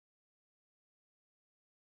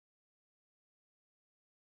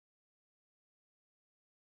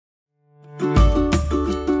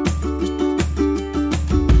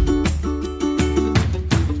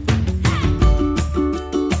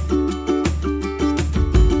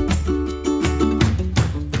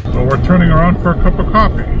we're turning around for a cup of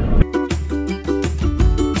coffee.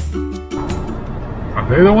 Are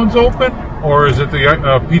they the ones open? Or is it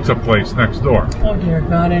the pizza place next door? Oh dear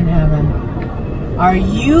God in heaven. Are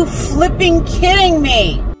you flipping kidding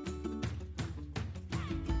me?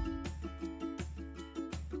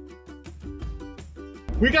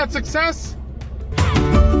 We got success?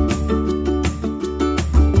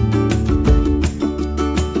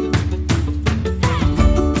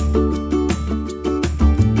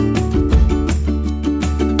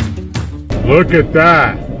 Look at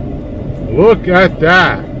that. Look at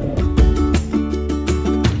that.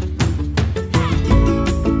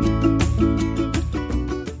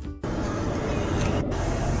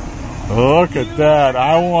 Look at that.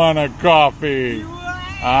 I want a coffee.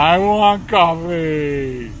 I want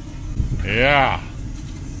coffee. Yeah.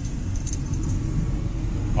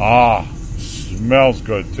 Ah, smells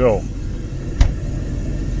good too.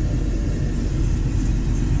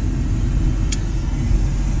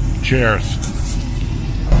 Cheers.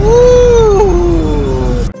 Woo!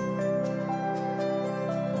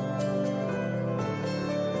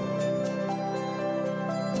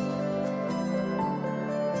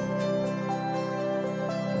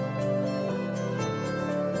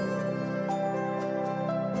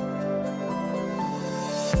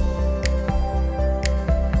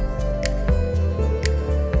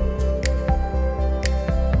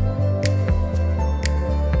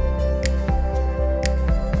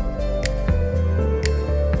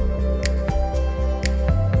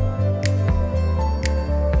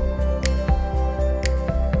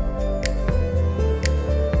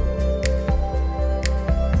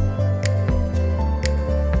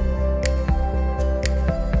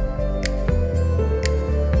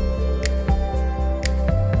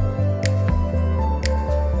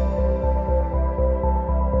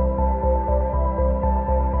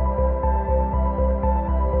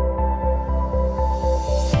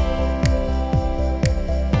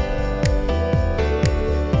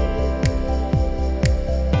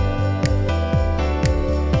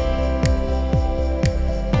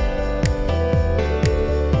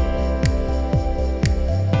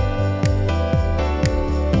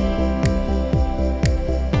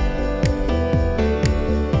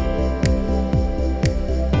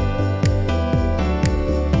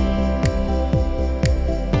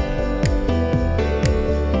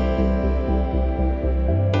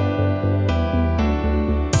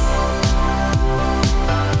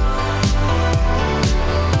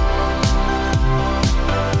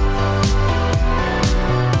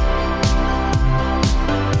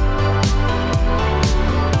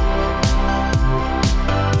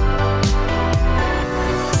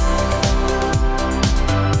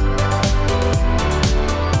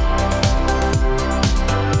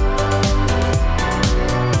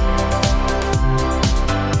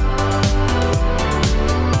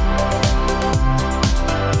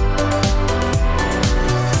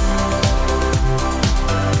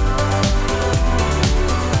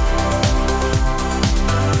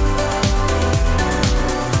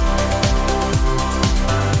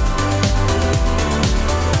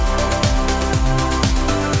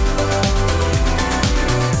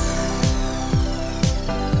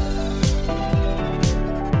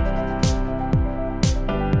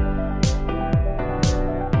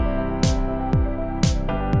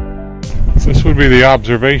 This would be the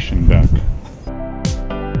observation deck.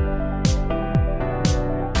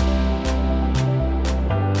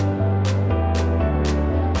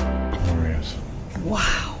 Glorious.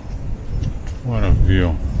 Wow. What a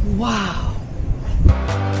view. Wow.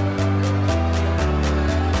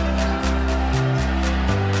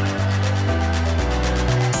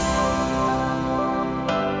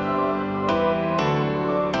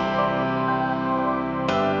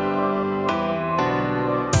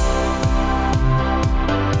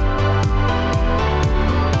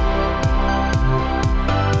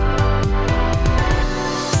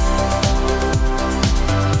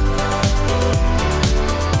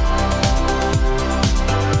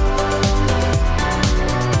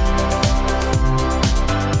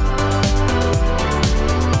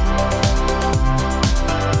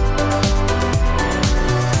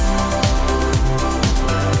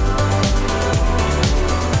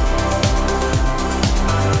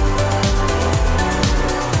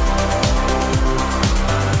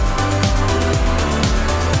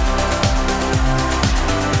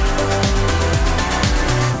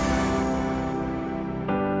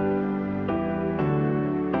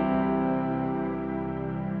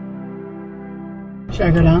 Should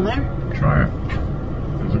I go down there? Try it.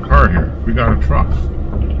 There's a car here. We got a truck.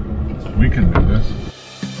 We can do this.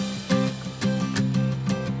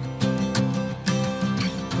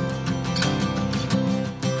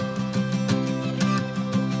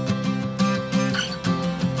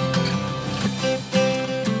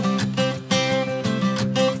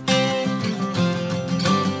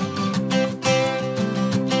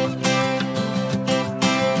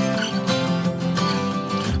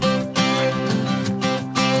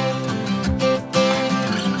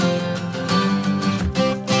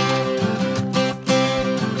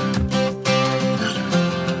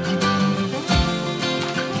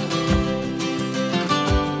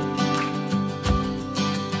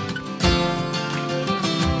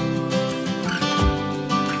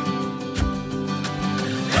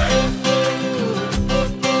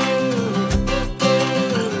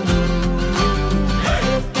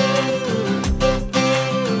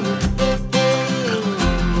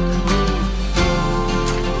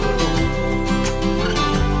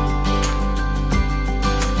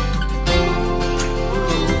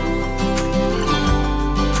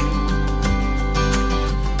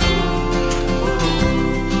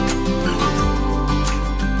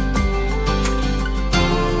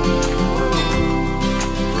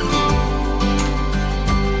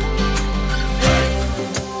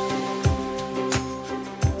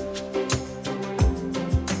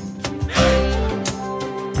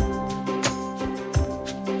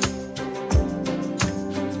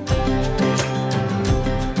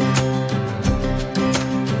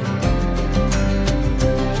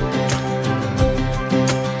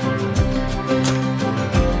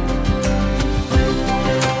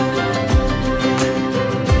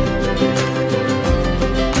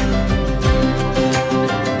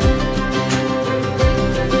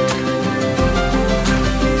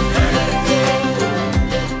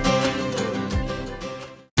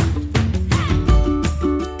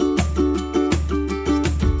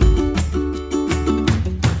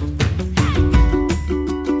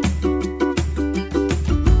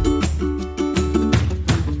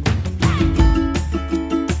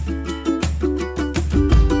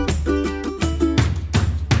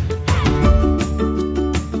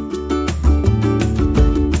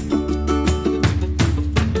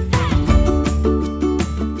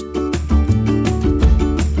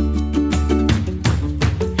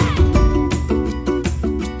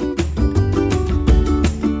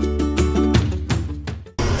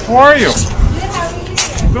 are you?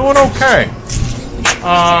 Doing okay.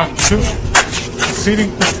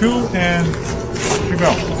 Seating for two, and here you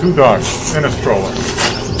go. 2 dogs in a stroller.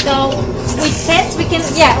 So with pets, we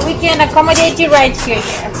can accommodate you right here.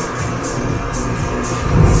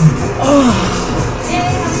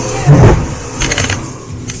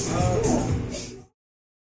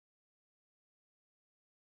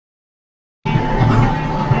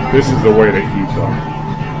 This is the way to eat, though.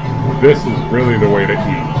 This is really the way to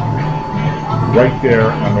eat. Right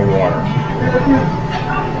there on the water.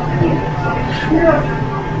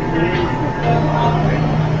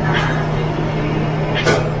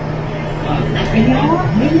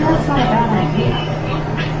 Maybe that's not a bad idea.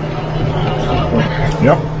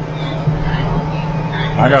 Yep.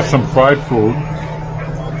 I got some fried food.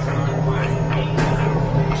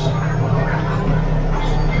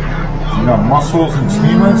 You got mussels and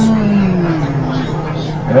steamers.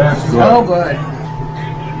 That's good. So good.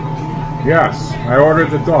 Yes, I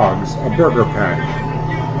ordered the dogs a burger patty.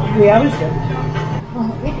 We always do. Oh,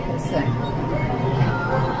 look at this thing.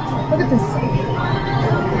 Look at this thing.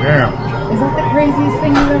 Yeah. Is that the craziest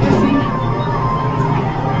thing you've ever seen?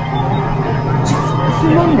 Just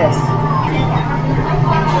humongous.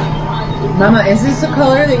 Mama, is this the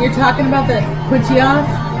color that you're talking about that puts you off?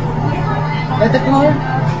 Is that the color?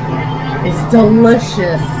 It's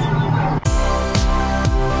delicious.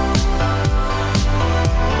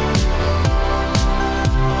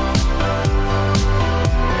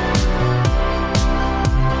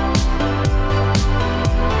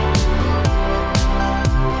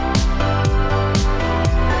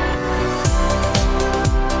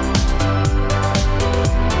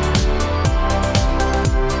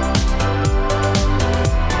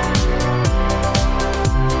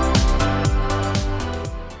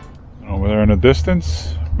 In the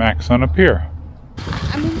distance, Mac's on a pier.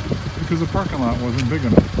 Because the parking lot wasn't big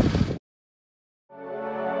enough.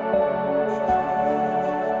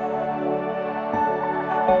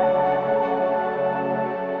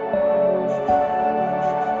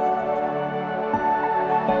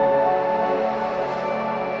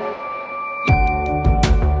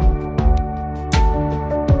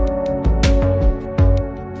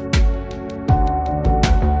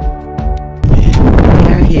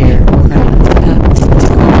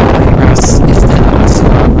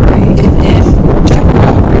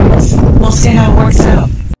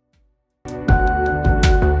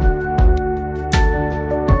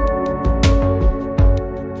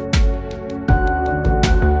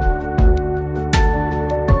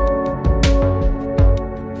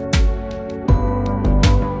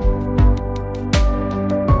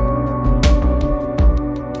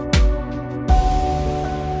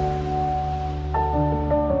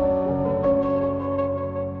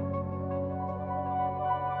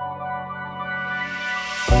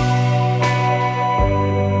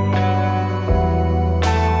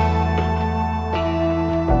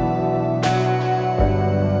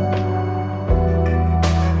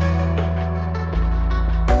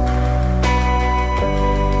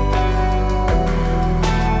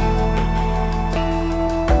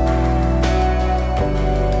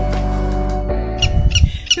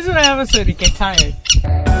 So you get tired.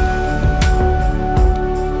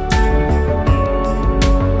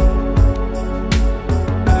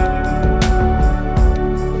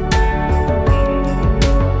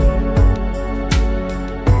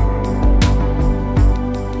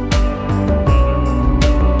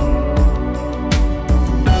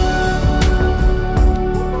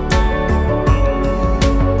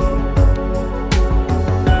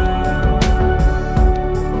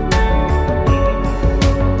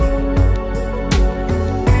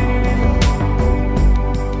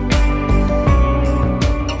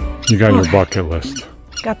 You got your bucket list.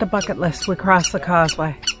 Got the bucket list. We crossed the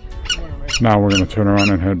causeway. Now we're going to turn around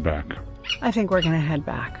and head back. I think we're going to head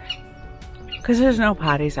back. Because there's no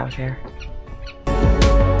potties out here.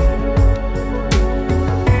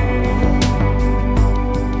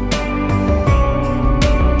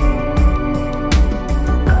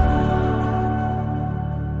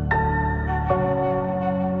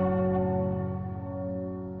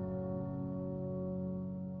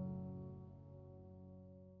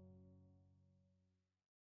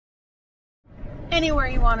 Anywhere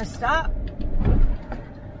you want to stop,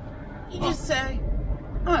 you just say,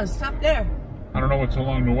 I'm going to stop there. I don't know what's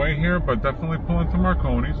along the way here, but definitely pull into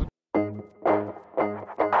Marconi's.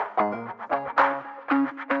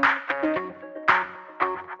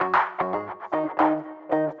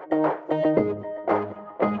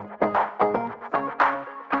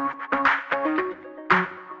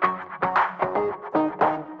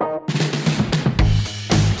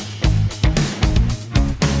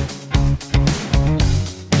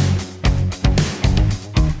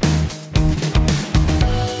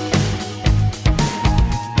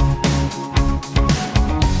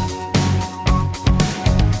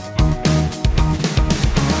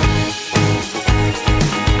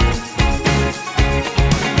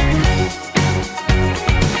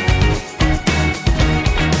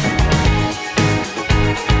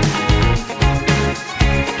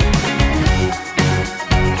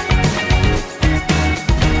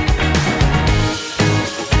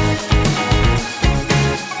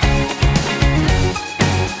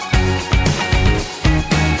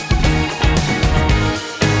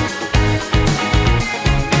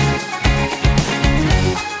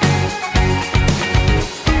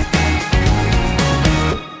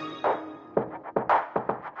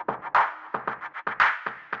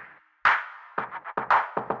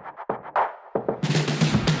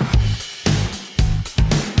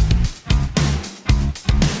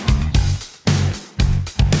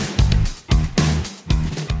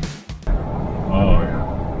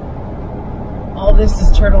 this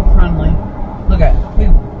is turtle friendly. Look at big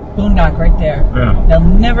boondock right there. Yeah. They'll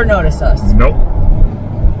never notice us. Nope.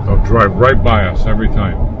 They'll drive right by us every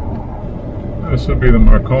time. This would be the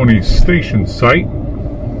Marconi station site.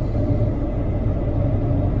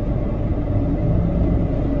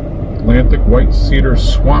 Atlantic White Cedar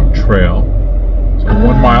Swamp Trail. It's a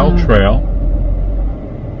 1 mile trail.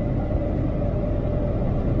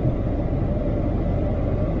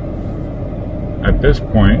 At this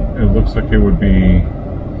point, it looks like it would be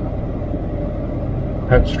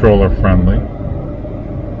pet stroller friendly.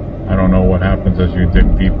 I don't know what happens as you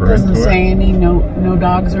dig deeper into it. Doesn't say any no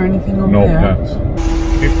dogs or anything over there. No pets.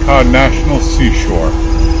 Cape Cod National Seashore,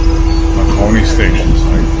 Marconi Station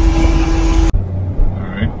site.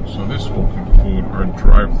 Alright, so this will conclude our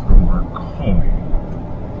drive through Marconi.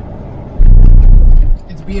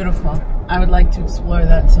 It's beautiful. I would like to explore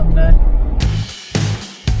that someday.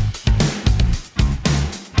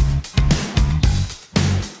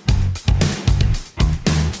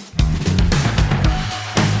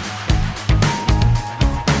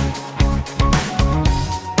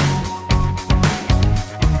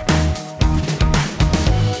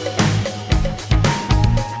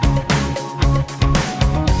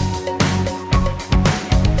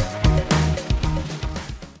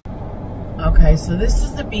 Okay, so this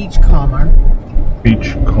is the Beachcomber.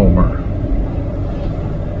 Beachcomber.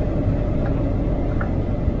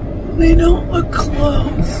 They don't look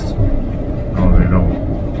closed. No, they don't.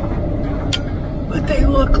 But they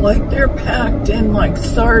look like they're packed in like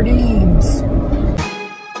sardines.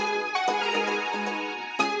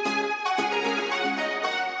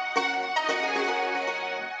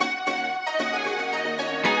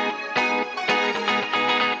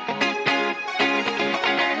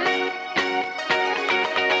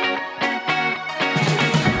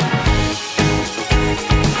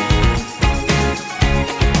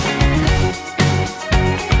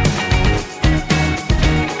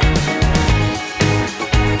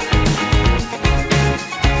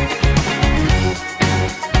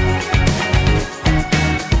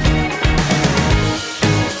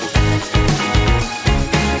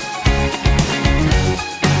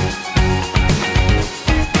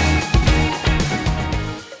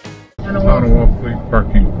 Town of Wellfleet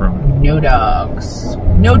parking permit. No dogs.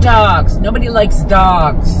 No dogs. Nobody likes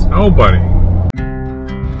dogs. Nobody.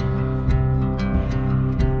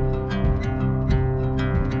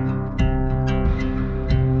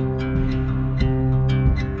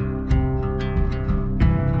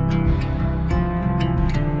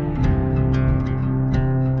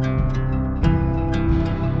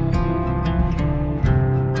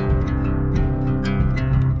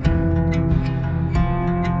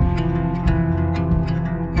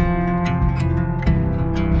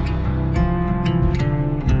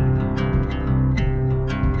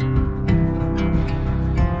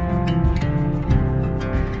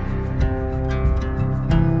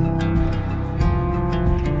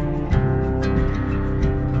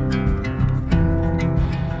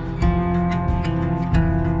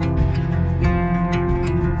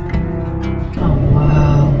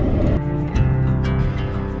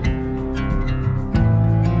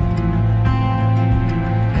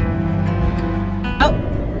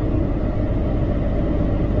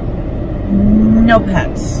 No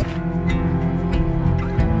pets.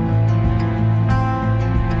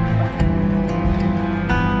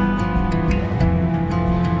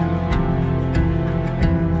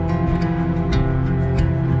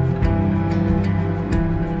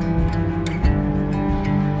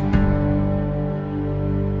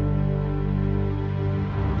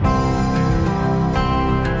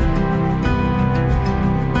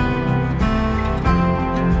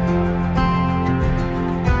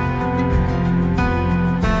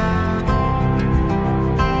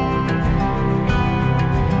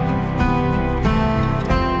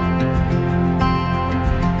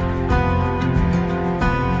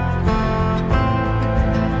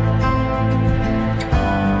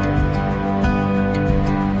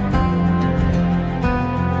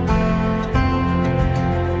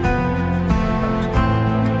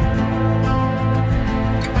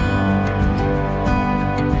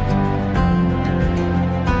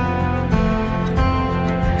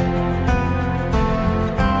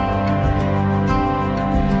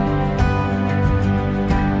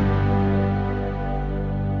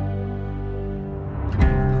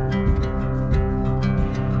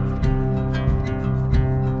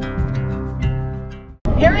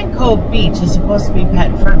 Cove Beach is supposed to be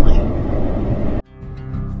pet friendly.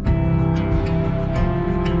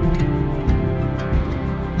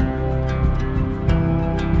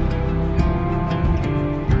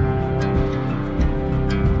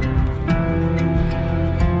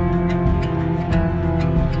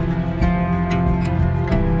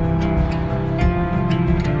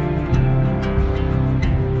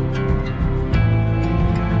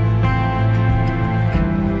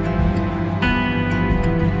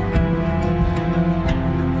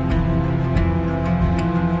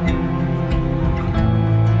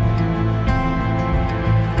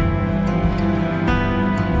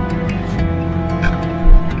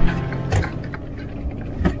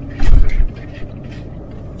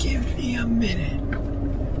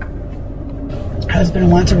 husband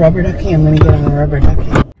wants a rubber ducky, I'm going to get him a rubber ducky.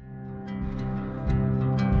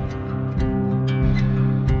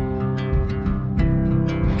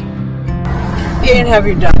 You didn't have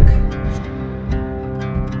your duck.